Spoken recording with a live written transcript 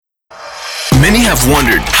Many have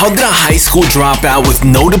wondered, how did a high school dropout with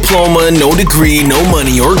no diploma, no degree, no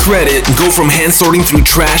money or credit go from hand sorting through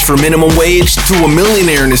trash for minimum wage to a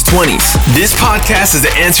millionaire in his 20s? This podcast is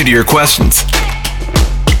the answer to your questions.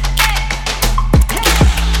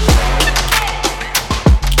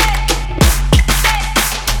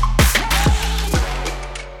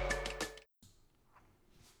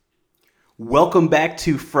 Welcome back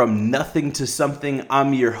to From Nothing to Something.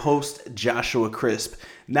 I'm your host, Joshua Crisp.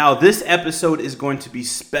 Now, this episode is going to be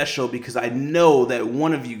special because I know that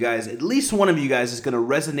one of you guys, at least one of you guys, is going to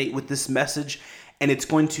resonate with this message, and it's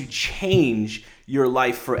going to change your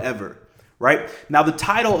life forever, right? Now, the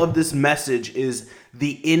title of this message is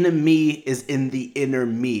 "The Inner Me is in the Inner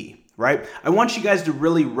Me," right? I want you guys to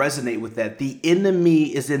really resonate with that. The inner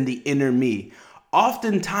me is in the inner me.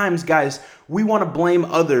 Oftentimes, guys, we want to blame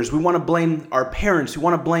others. We want to blame our parents. We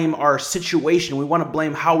want to blame our situation. We want to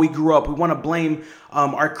blame how we grew up. We want to blame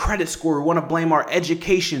our credit score. We want to blame our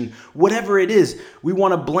education. Whatever it is, we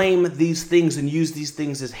want to blame these things and use these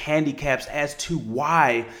things as handicaps as to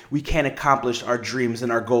why we can't accomplish our dreams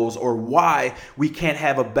and our goals, or why we can't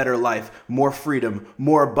have a better life, more freedom,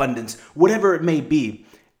 more abundance, whatever it may be.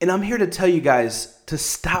 And I'm here to tell you guys to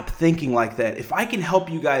stop thinking like that. If I can help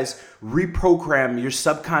you guys reprogram your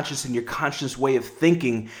subconscious and your conscious way of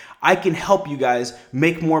thinking, I can help you guys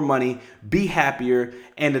make more money, be happier,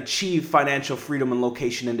 and achieve financial freedom and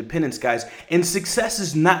location independence, guys. And success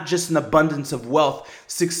is not just an abundance of wealth.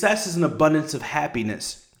 Success is an abundance of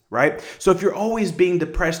happiness, right? So if you're always being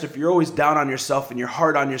depressed, if you're always down on yourself and you're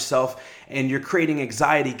hard on yourself and you're creating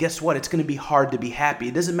anxiety, guess what? It's going to be hard to be happy.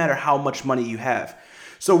 It doesn't matter how much money you have.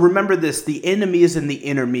 So remember this, the enemy is in the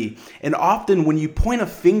inner me. And often when you point a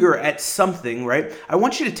finger at something, right, I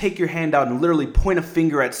want you to take your hand out and literally point a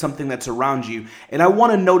finger at something that's around you. And I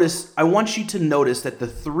want you to notice that the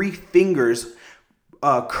three fingers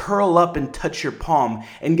curl up and touch your palm.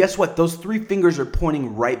 And guess what? Those three fingers are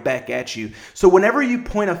pointing right back at you. So whenever you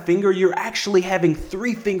point a finger, you're actually having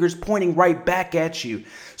three fingers pointing right back at you.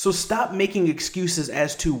 So stop making excuses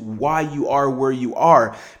as to why you are where you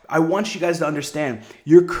are. I want you guys to understand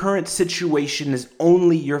your current situation is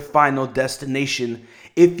only your final destination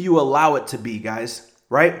if you allow it to be, guys.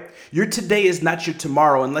 Right? Your today is not your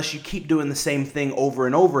tomorrow unless you keep doing the same thing over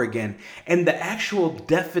and over again. And the actual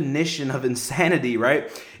definition of insanity,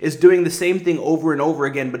 right, is doing the same thing over and over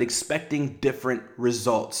again, but expecting different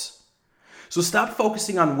results. So stop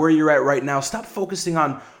focusing on where you're at right now. Stop focusing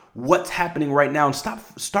on what's happening right now and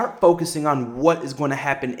start focusing on what is going to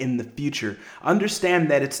happen in the future.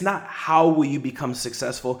 Understand that it's not how will you become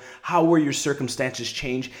successful, how will your circumstances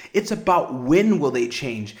change. It's about when will they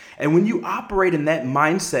change. And when you operate in that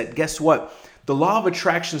mindset, guess what? The law of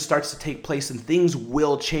attraction starts to take place and things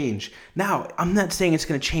will change. Now, I'm not saying it's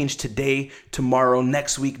going to change today, tomorrow,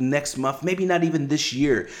 next week, next month, maybe not even this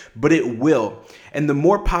year, but it will. And the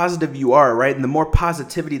more positive you are, right, and the more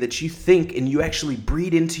positivity that you think and you actually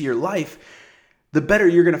breathe into your life, the better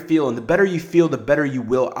you're going to feel. And the better you feel, the better you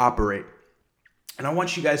will operate. And I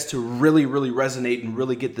want you guys to really, really resonate and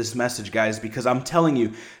really get this message, guys, because I'm telling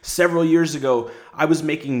you, several years ago, I was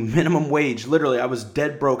making minimum wage. Literally, I was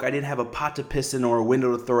dead broke. I didn't have a pot to piss in or a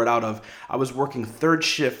window to throw it out of. I was working third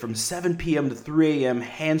shift from 7 p.m. to 3 a.m.,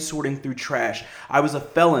 hand sorting through trash. I was a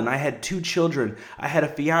felon. I had 2 children. I had a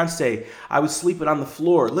fiance. I was sleeping on the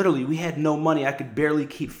floor. Literally, we had no money. I could barely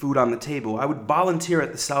keep food on the table. I would volunteer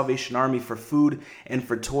at the Salvation Army for food and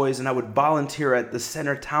for toys, and I would volunteer at the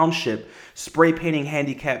Center Township, spray painting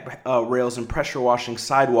handicap rails and pressure washing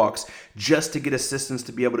sidewalks just to get assistance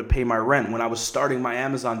to be able to pay my rent when I was starting my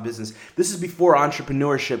Amazon business. This is before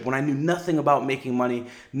entrepreneurship, when I knew nothing about making money,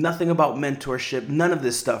 nothing about mentorship, none of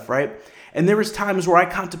this stuff, right? And there was times where I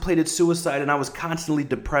contemplated suicide and I was constantly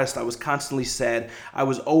depressed. I was constantly sad. I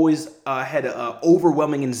was always had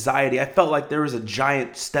overwhelming anxiety. I felt like there was a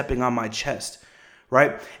giant stepping on my chest.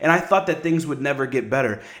 Right? And I thought that things would never get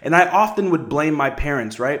better. And I often would blame my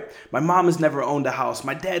parents, right? My mom has never owned a house.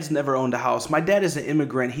 My dad's never owned a house. My dad is an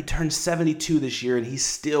immigrant. He turned 72 this year and he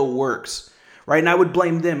still works, right? And I would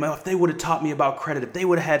blame them. Oh, if they would have taught me about credit, if they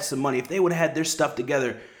would have had some money, if they would have had their stuff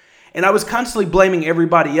together. And I was constantly blaming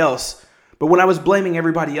everybody else. But when I was blaming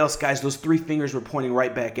everybody else, guys, those three fingers were pointing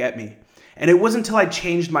right back at me. And it wasn't until I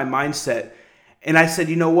changed my mindset and I said,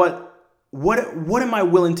 you know what? What am I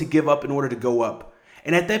willing to give up in order to go up?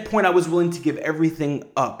 And at that point, I was willing to give everything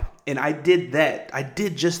up. And I did that. I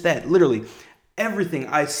did just that. Literally everything.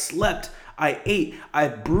 I slept, I ate, I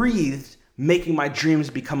breathed, making my dreams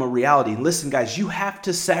become a reality. Listen, guys, you have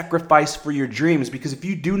to sacrifice for your dreams, because if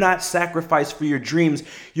you do not sacrifice for your dreams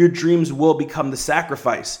will become the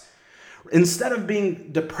sacrifice. Instead of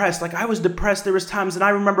being depressed, like I was depressed, there was times and I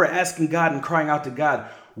remember asking God and crying out to God,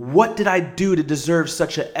 what did I do to deserve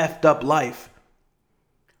such a effed up life?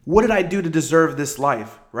 What did I do to deserve this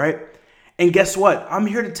life, right? And guess what? I'm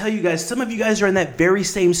here to tell you guys, some of you guys are in that very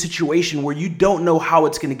same situation where you don't know how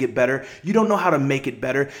it's going to get better. You don't know how to make it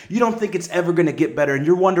better. You don't think it's ever going to get better. And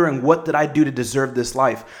you're wondering, what did I do to deserve this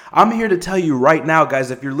life? I'm here to tell you right now, guys,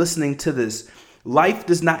 if you're listening to this, life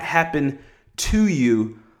does not happen to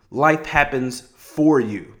you. Life happens for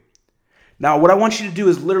you. Now, what I want you to do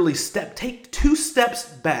is literally take 2 steps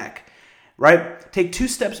back. Right? Take 2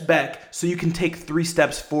 steps back so you can take 3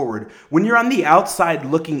 steps forward. When you're on the outside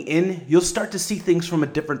looking in, you'll start to see things from a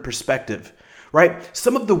different perspective, right?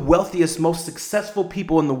 Some of the wealthiest, most successful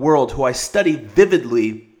people in the world who I study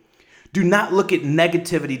vividly do not look at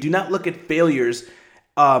negativity, do not look at failures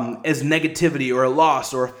as negativity or a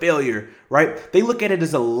loss or a failure, right? They look at it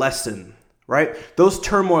as a lesson. Right? Those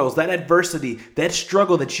turmoils, that adversity, that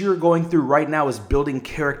struggle that you're going through right now is building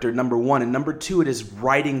character, number 1. And number 2, it is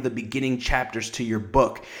writing the beginning chapters to your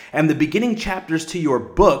book. And the beginning chapters to your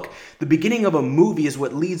book, the beginning of a movie is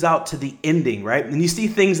what leads out to the ending, right? And you see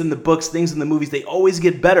things in the books, things in the movies, they always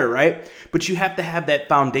get better, right? But you have to have that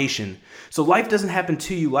foundation. So life doesn't happen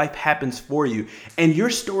to you, life happens for you. And your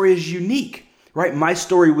story is unique, right? My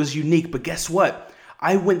story was unique, but guess what?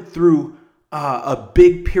 I went through a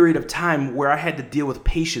big period of time where I had to deal with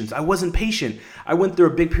patience. I wasn't patient. I went through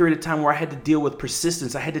a big period of time where I had to deal with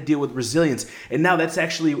persistence. I had to deal with resilience. And now that's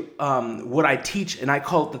actually what I teach, and I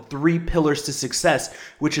call it the 3 pillars to success,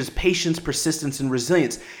 which is patience, persistence, and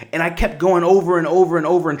resilience. And I kept going over and over and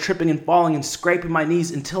over and tripping and falling and scraping my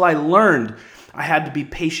knees until I learned I had to be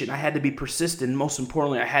patient. I had to be persistent. And most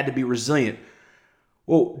importantly, I had to be resilient.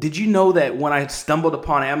 Well, did you know that when I stumbled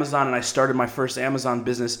upon Amazon and I started my first Amazon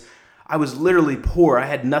business, I was literally poor. I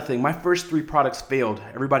had nothing. My first 3 products failed.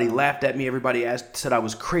 Everybody laughed at me. Everybody said I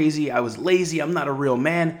was crazy. I was lazy. I'm not a real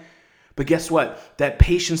man. But guess what? That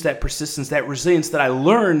patience, that persistence, that resilience that I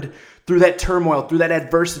learned through that turmoil, through that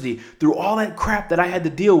adversity, through all that crap that I had to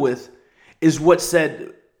deal with is what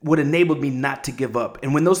enabled me not to give up.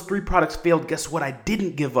 And when those 3 products failed, guess what? I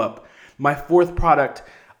didn't give up. My 4th product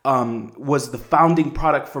was the founding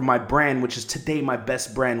product for my brand, which is today my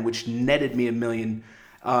best brand, which netted me $1 million.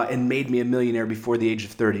 And made me a millionaire before the age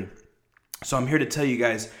of 30. So I'm here to tell you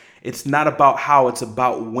guys, it's not about how, it's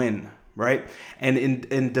about when, right?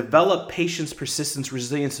 And develop patience, persistence,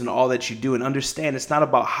 resilience in all that you do, and understand it's not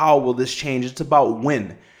about how will this change, it's about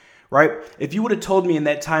when, right? If you would have told me in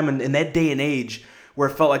that time and in that day and age where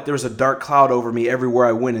it felt like there was a dark cloud over me everywhere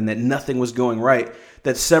I went and that nothing was going right,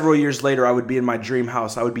 that several years later I would be in my dream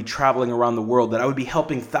house, I would be traveling around the world, that I would be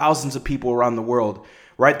helping thousands of people around the world,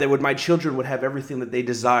 right? That my children would have everything that they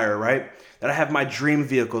desire, right? That I have my dream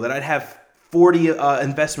vehicle, that I'd have 40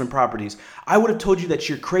 investment properties. I would have told you that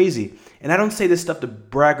you're crazy. And I don't say this stuff to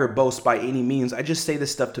brag or boast by any means. I just say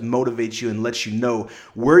this stuff to motivate you and let you know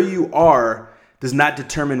where you are does not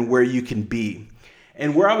determine where you can be.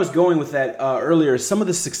 And where I was going with that earlier, some of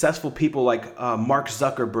the successful people like Mark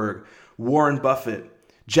Zuckerberg, Warren Buffett,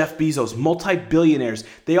 Jeff Bezos, multi-billionaires,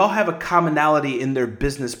 they all have a commonality in their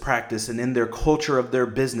business practice and in their culture of their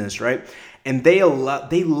business, right? And they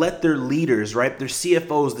let their leaders, right, their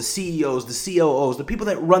CFOs, the CEOs, the COOs, the people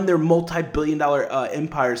that run their multi-billion-dollar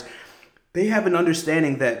empires, they have an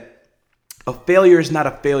understanding that a failure is not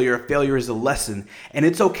a failure is a lesson. And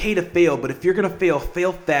it's okay to fail, but if you're going to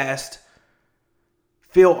fail fast,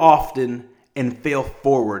 fail often, and fail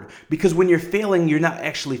forward. Because when you're failing, you're not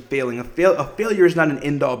actually failing. A failure is not an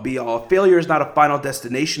end-all be-all. A failure is not a final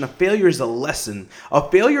destination. A failure is a lesson. A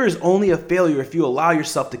failure is only a failure if you allow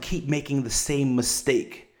yourself to keep making the same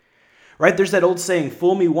mistake. Right? There's that old saying,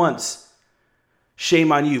 fool me once,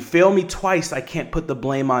 shame on you. Fail me twice, I can't put the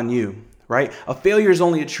blame on you. Right? A failure is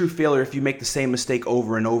only a true failure if you make the same mistake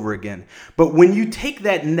over and over again. But when you take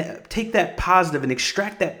that positive and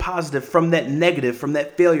extract that positive from that negative, from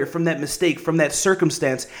that failure, from that mistake, from that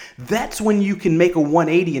circumstance, that's when you can make a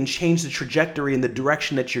 180 and change the trajectory in the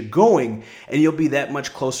direction that you're going, and you'll be that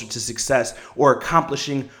much closer to success or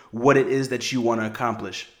accomplishing what it is that you want to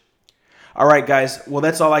accomplish. All right, guys. Well,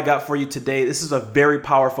 that's all I got for you today. This is a very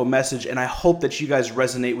powerful message, and I hope that you guys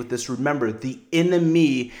resonate with this. Remember, the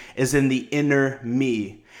enemy is in the inner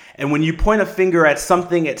me. And when you point a finger at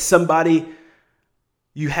something, at somebody,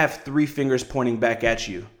 you have 3 fingers pointing back at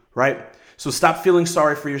you, right? So stop feeling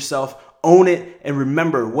sorry for yourself, own it, and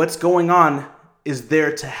remember what's going on is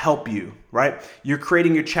there to help you, right? You're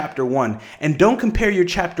creating your chapter 1. And don't compare your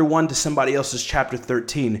chapter 1 to somebody else's chapter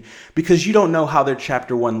 13 because you don't know how their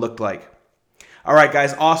chapter 1 looked like. All right,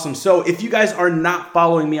 guys, awesome. So if you guys are not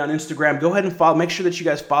following me on Instagram, go ahead and follow. Make sure that you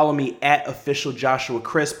guys follow me at Official Joshua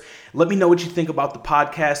Crisp. Let me know what you think about the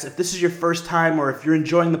podcast. If this is your first time or if you're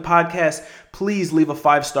enjoying the podcast, please leave a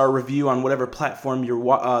 5-star review on whatever platform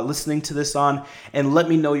you're listening to this on, and let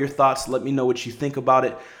me know your thoughts. Let me know what you think about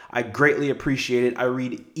it. I greatly appreciate it. I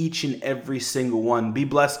read each and every single one. Be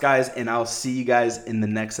blessed, guys, and I'll see you guys in the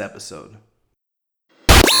next episode.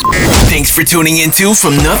 Thanks for tuning into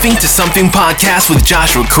From Nothing to Something podcast with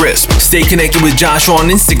Joshua Crisp. Stay connected with Joshua on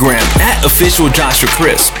Instagram at Official Joshua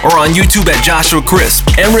Crisp or on YouTube at Joshua Crisp.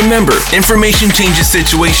 And remember, information changes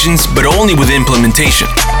situations, but only with implementation.